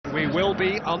we will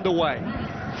be underway.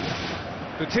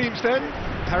 The teams then,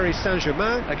 Paris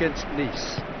Saint-Germain against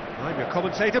Nice. I'm your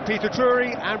commentator, Peter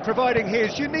Drury, and providing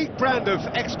his unique brand of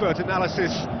expert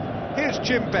analysis, here's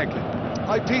Jim Beglin.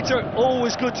 Hi Peter,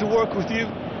 always good to work with you.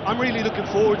 I'm really looking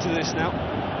forward to this now.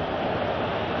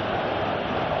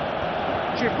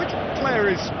 Jim, which player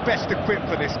is best equipped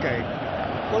for this game?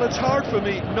 Well, it's hard for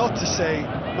me not to say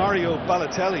Mario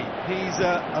Balotelli. He's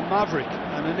a maverick,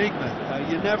 an enigma.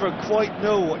 You never quite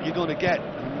know what you're going to get.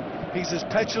 He's as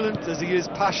petulant as he is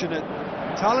passionate.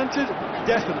 Talented?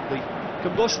 Definitely.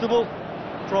 Combustible?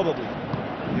 Probably.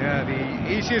 Yeah, the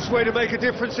easiest way to make a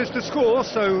difference is to score,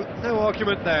 so no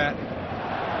argument there.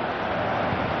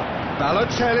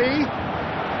 Balotelli.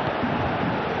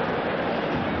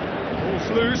 Ball's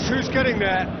loose, who's getting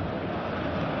there?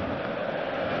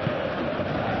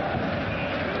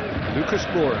 Lucas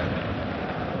Moura.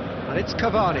 And it's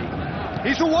Cavani.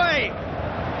 He's away!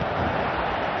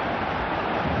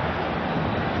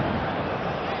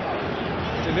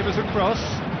 Delivers across.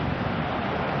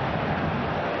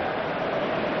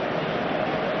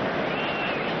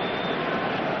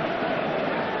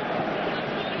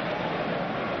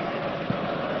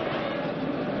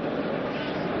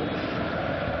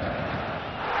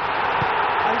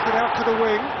 Plays it out to the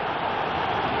wing.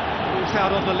 Moves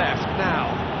out on the left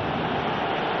now.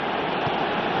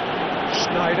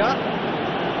 Schneider.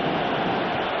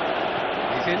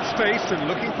 He's in space and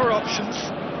looking for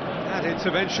options. That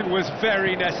intervention was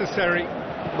very necessary.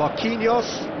 Marquinhos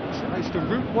tries to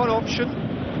route one option.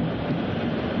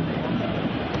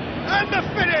 And the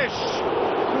finish!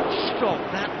 Good stop,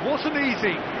 that wasn't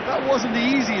easy. That wasn't the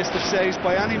easiest of saves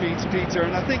by any means, Peter,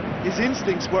 and I think his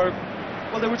instincts were,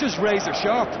 well, they were just razor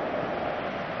sharp.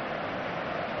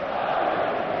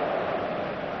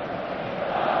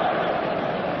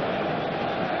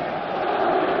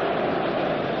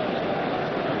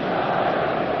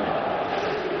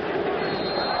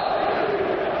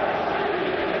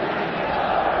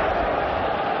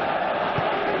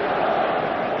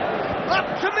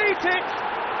 To meet it!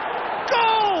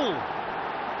 Goal!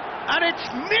 And it's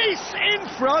Nice in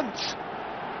front!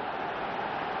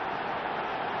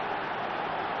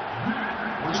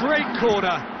 Great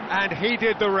corner, and he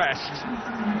did the rest.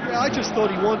 Yeah, I just thought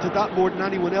he wanted that more than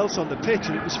anyone else on the pitch,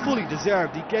 and it was fully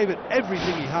deserved. He gave it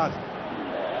everything he had.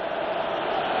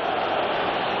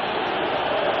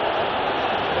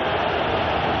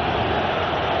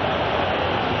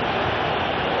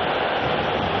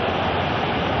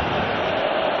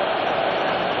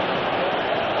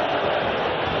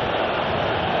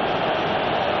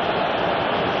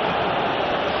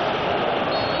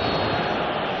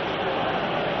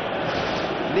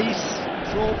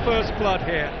 Nice draw first blood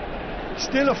here.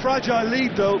 Still a fragile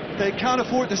lead though, they can't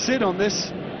afford to sit on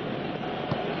this.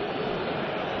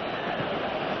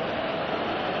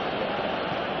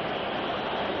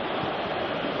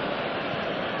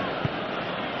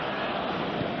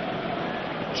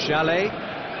 Jallet.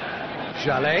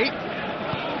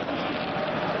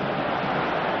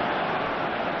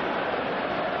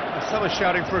 Some are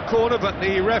shouting for a corner, but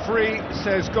the referee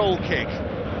says goal kick.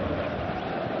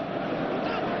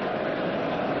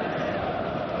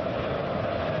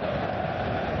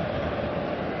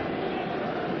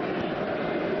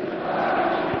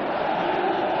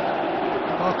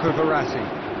 Marco Verratti.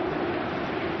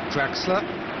 Draxler.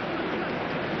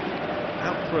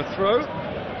 Out for a throw.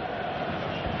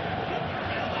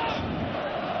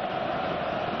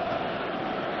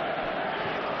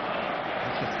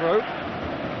 That's a throw.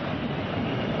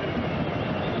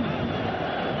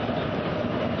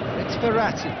 It's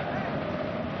Verratti.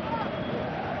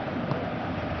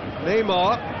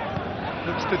 Neymar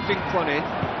looks to dink one in.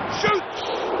 Shoots!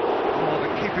 Oh, the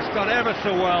keeper's done ever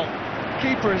so well.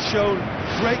 Keeper has shown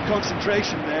great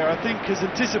concentration there. I think his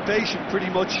anticipation pretty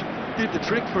much did the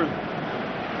trick for him.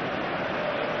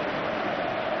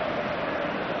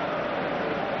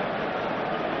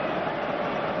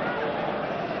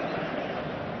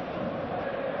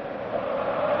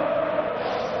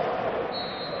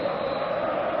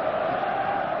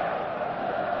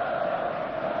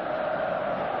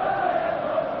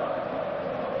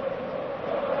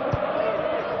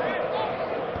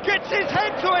 Gets his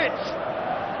head to it!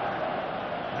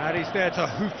 And he's there to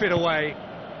hoof it away.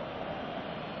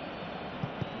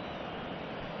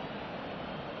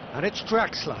 And it's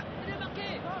Draxler.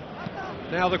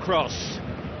 Now the cross.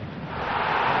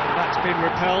 And that's been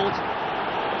repelled.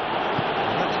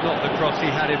 That's not the cross he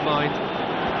had in mind.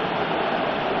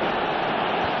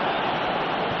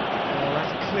 Well,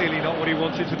 that's clearly not what he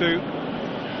wanted to do.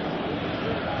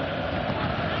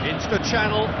 Into the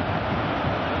channel.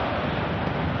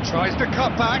 Tries to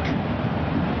cut back.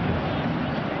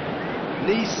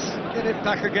 Nice get it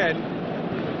back again.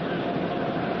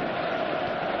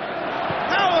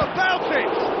 How about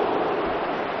it?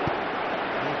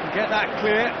 You can get that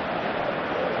clear.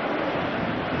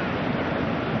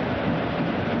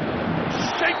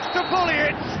 Shapes to volley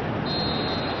it.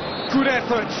 Good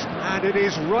effort, and it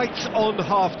is right on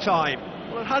half-time.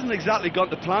 Well, it hasn't exactly gone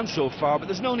to plan so far, but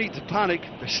there's no need to panic.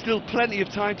 There's still plenty of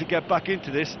time to get back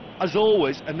into this. As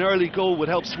always, an early goal would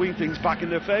help swing things back in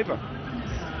their favour.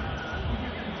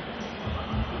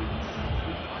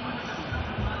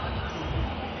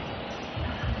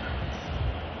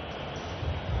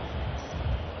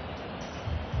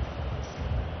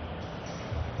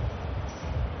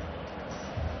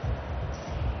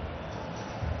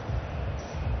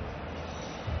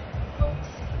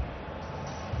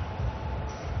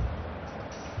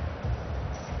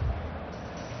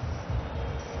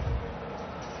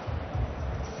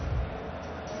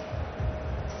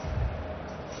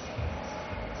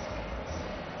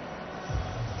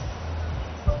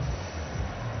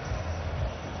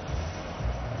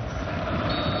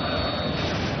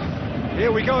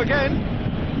 Here we go again.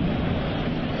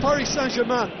 Paris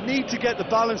Saint-Germain need to get the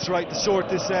balance right to sort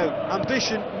this out.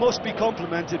 Ambition must be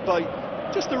complemented by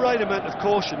just the right amount of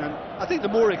caution, and I think the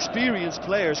more experienced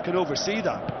players can oversee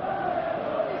that.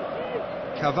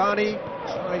 Cavani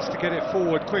tries to get it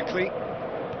forward quickly.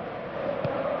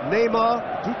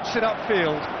 Neymar boots it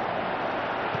upfield.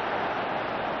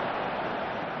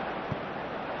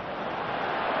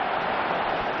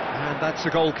 And that's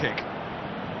a goal kick.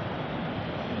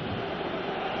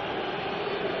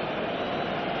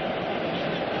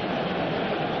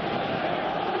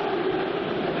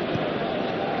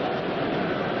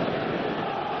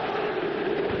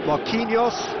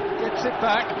 Marquinhos gets it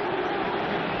back.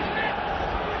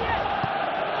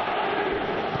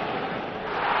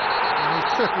 And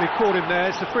he's certainly caught him there.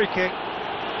 It's a free kick.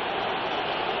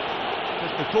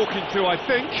 Just the talking to, I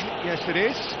think. Yes, it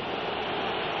is.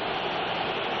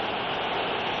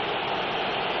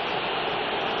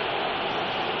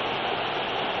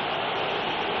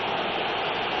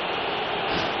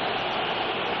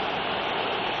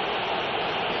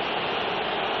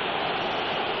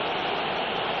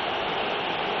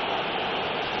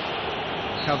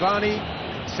 Cavani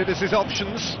considers his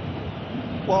options.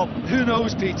 Well, who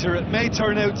knows, Peter, it may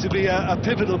turn out to be a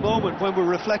pivotal moment when we're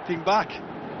reflecting back.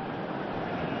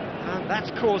 And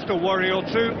that's caused a worry or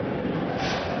two.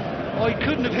 Oh, he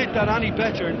couldn't have hit that any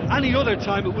better, and any other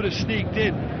time it would have sneaked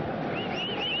in.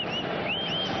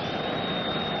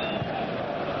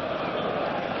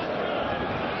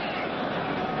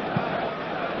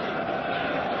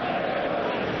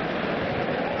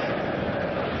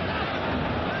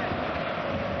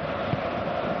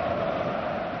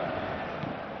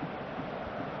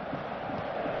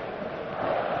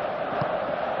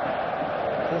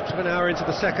 Quarter of an hour into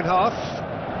the second half.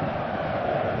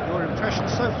 Your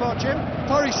impressions so far, Jim?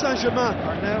 Paris Saint-Germain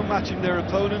are now matching their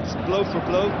opponents blow for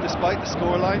blow, despite the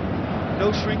scoreline.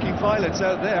 No shrinking violets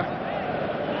out there.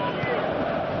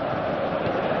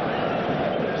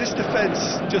 This defence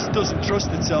just doesn't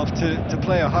trust itself to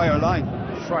play a higher line.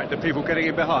 Frightened of people getting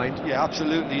in behind. Yeah,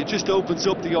 absolutely. It just opens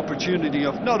up the opportunity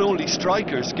of not only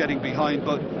strikers getting behind,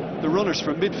 but the runners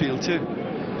from midfield too.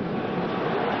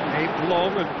 Aimed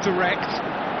long and direct.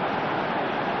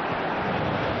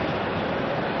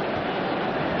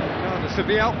 Regardless of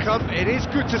the outcome, it is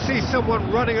good to see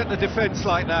someone running at the defence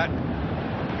like that.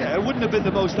 Yeah, it wouldn't have been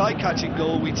the most eye-catching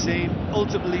goal we'd seen.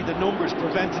 Ultimately, the numbers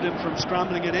prevented him from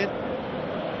scrambling it in.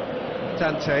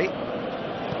 Dante.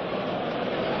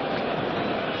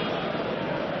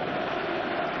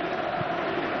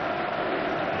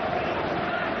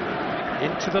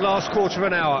 Into the last quarter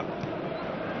of an hour.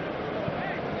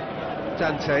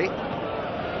 Dante.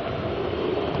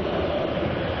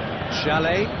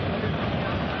 Chalet.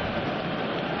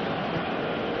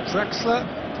 Drexler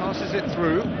passes it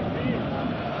through.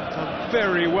 Done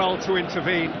very well to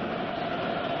intervene.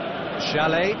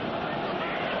 Chalet.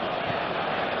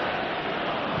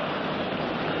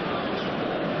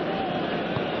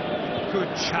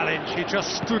 Good challenge, he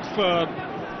just stood firm.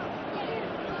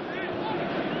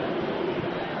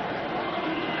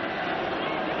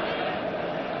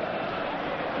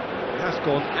 Has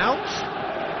gone out.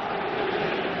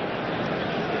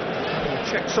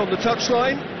 Checks on the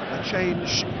touchline. A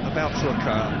change about to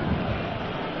occur.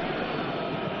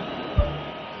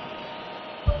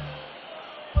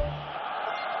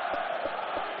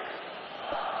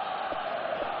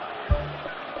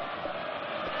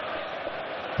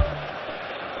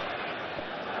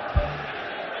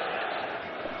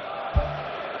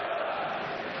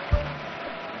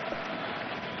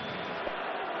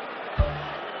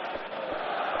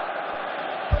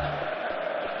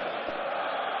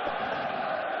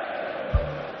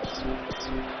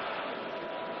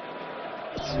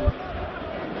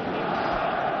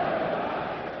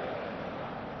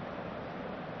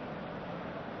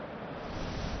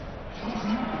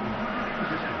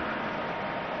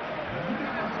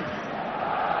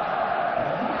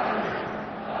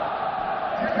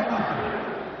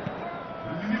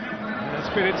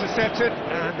 intercepted,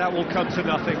 and that will come to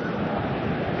nothing.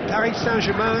 Paris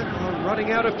Saint-Germain are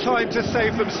running out of time to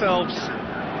save themselves.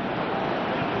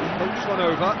 Pokes one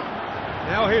over.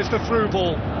 Now here's the through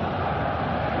ball.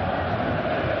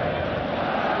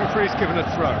 Referee's given a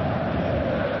throw.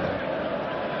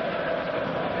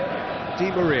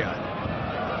 Di Maria.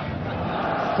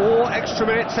 4 extra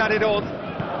minutes added on.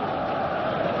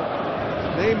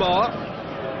 Neymar.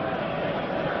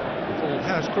 The ball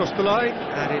has crossed the line,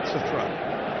 and it's a throw.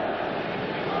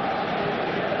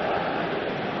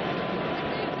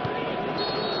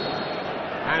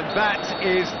 And that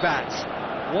is that.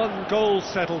 1 goal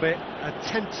settled it. A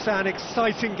tense and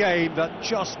exciting game that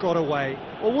just got away.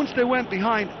 Well, once they went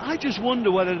behind, I just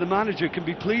wonder whether the manager can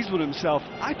be pleased with himself.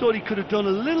 I thought he could have done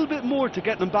a little bit more to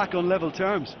get them back on level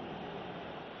terms.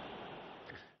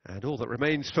 And all that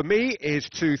remains for me is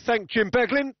to thank Jim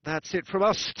Beglin. That's it from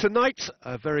us tonight.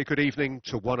 A very good evening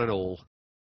to one and all.